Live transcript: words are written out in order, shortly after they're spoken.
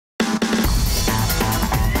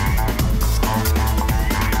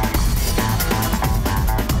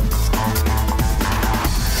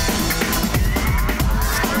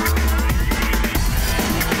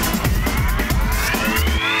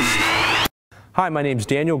Hi, my name is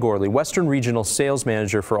Daniel Gourley, Western Regional Sales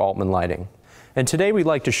Manager for Altman Lighting. And today we'd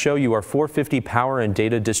like to show you our 450 Power and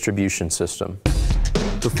Data Distribution System.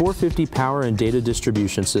 The 450 Power and Data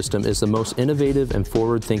Distribution System is the most innovative and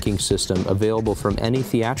forward-thinking system available from any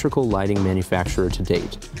theatrical lighting manufacturer to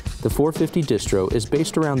date. The 450 distro is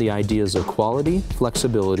based around the ideas of quality,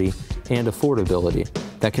 flexibility, and affordability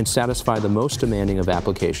that can satisfy the most demanding of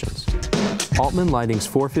applications. Altman Lighting's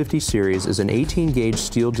 450 series is an 18-gauge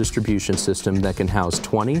steel distribution system that can house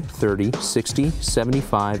 20, 30, 60,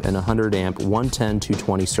 75, and 100 amp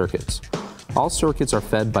 110-220 circuits. All circuits are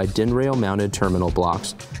fed by DIN rail mounted terminal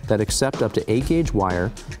blocks that accept up to 8-gauge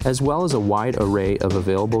wire, as well as a wide array of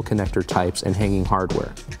available connector types and hanging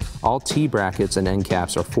hardware. All T-brackets and end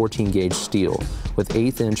caps are 14-gauge steel, with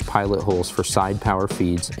 1/8-inch pilot holes for side power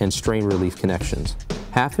feeds and strain relief connections.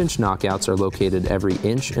 Half-inch knockouts are located every 1.5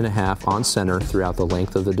 inches on center throughout the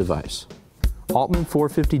length of the device. Altman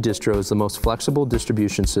 450 distro is the most flexible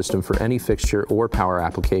distribution system for any fixture or power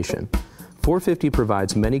application. 450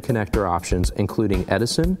 provides many connector options including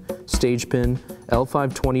Edison, stage pin,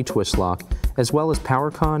 L520 twist lock, as well as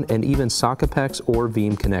PowerCon and even Sockapex or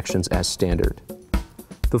Veeam connections as standard.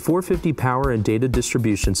 The 450 Power and Data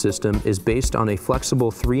Distribution System is based on a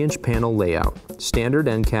flexible 3-inch panel layout, standard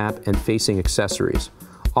end cap, and facing accessories.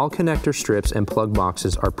 All connector strips and plug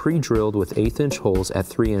boxes are pre-drilled with 1/8-inch holes at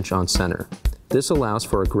 3-inch on center. This allows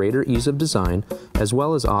for a greater ease of design, as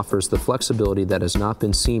well as offers the flexibility that has not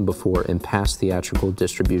been seen before in past theatrical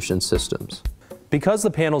distribution systems. Because the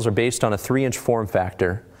panels are based on a 3-inch form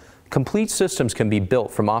factor, complete systems can be built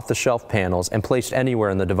from off-the-shelf panels and placed anywhere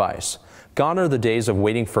in the device. Gone are the days of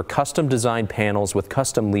waiting for custom-designed panels with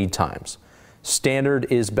custom lead times. Standard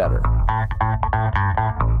is better.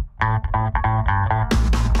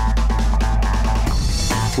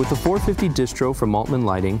 With the 450 distro from Altman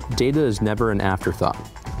Lighting, data is never an afterthought.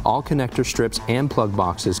 All connector strips and plug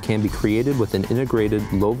boxes can be created with an integrated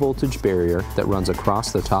low-voltage barrier that runs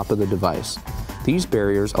across the top of the device. These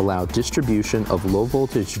barriers allow distribution of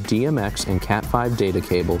low-voltage DMX and Cat5 data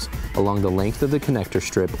cables along the length of the connector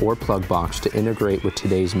strip or plug box to integrate with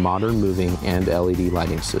today's modern moving and LED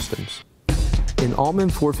lighting systems. In Altman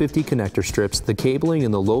 450 connector strips, the cabling in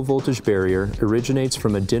the low-voltage barrier originates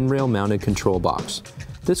from a DIN rail mounted control box.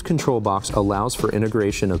 This control box allows for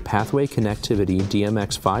integration of pathway connectivity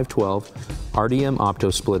DMX-512, RDM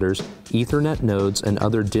optosplitters, Ethernet nodes, and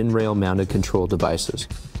other DIN rail mounted control devices.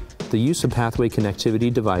 The use of pathway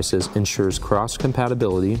connectivity devices ensures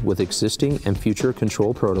cross-compatibility with existing and future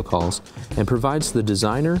control protocols and provides the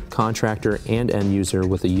designer, contractor, and end user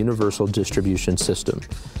with a universal distribution system.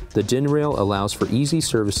 The DIN rail allows for easy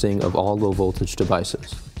servicing of all low-voltage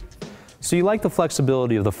devices. So you like the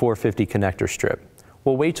flexibility of the 450 connector strip?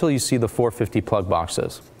 Well, wait till you see the 450 plug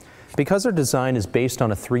boxes. Because our design is based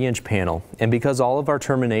on a 3-inch panel, and because all of our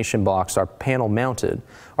termination blocks are panel mounted,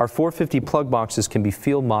 our 450 plug boxes can be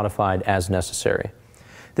field modified as necessary.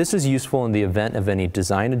 This is useful in the event of any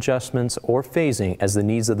design adjustments or phasing as the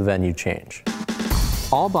needs of the venue change.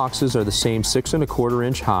 All boxes are the same 6¼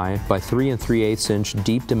 inch high by 3 3/8 inch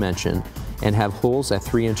deep dimension and have holes at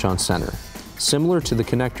 3-inch on center, similar to the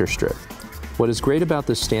connector strip. What is great about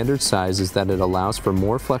this standard size is that it allows for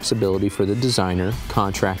more flexibility for the designer,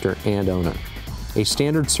 contractor, and owner. A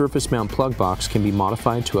standard surface mount plug box can be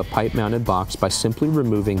modified to a pipe mounted box by simply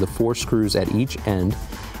removing the 4 screws at each end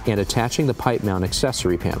and attaching the pipe mount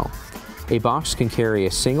accessory panel. A box can carry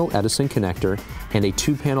a single Edison connector and a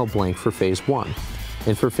 2-panel blank for phase 1.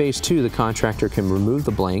 And for phase 2, the contractor can remove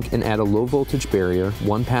the blank and add a low voltage barrier,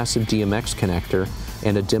 1 passive DMX connector,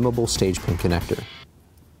 and a dimmable stage pin connector.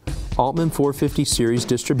 Altman 450 series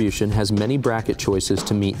distribution has many bracket choices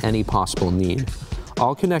to meet any possible need.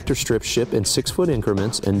 All connector strips ship in 6-foot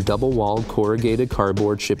increments in double-walled corrugated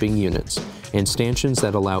cardboard shipping units and stanchions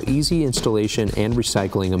that allow easy installation and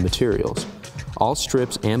recycling of materials. All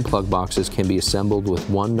strips and plug boxes can be assembled with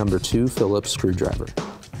one No. 2 Phillips screwdriver.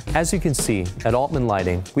 As you can see, at Altman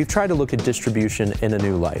Lighting, we've tried to look at distribution in a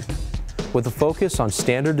new light, with a focus on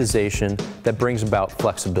standardization that brings about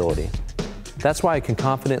flexibility. That's why I can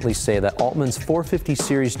confidently say that Altman's 450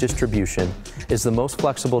 series distribution is the most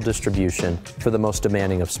flexible distribution for the most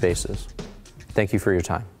demanding of spaces. Thank you for your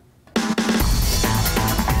time.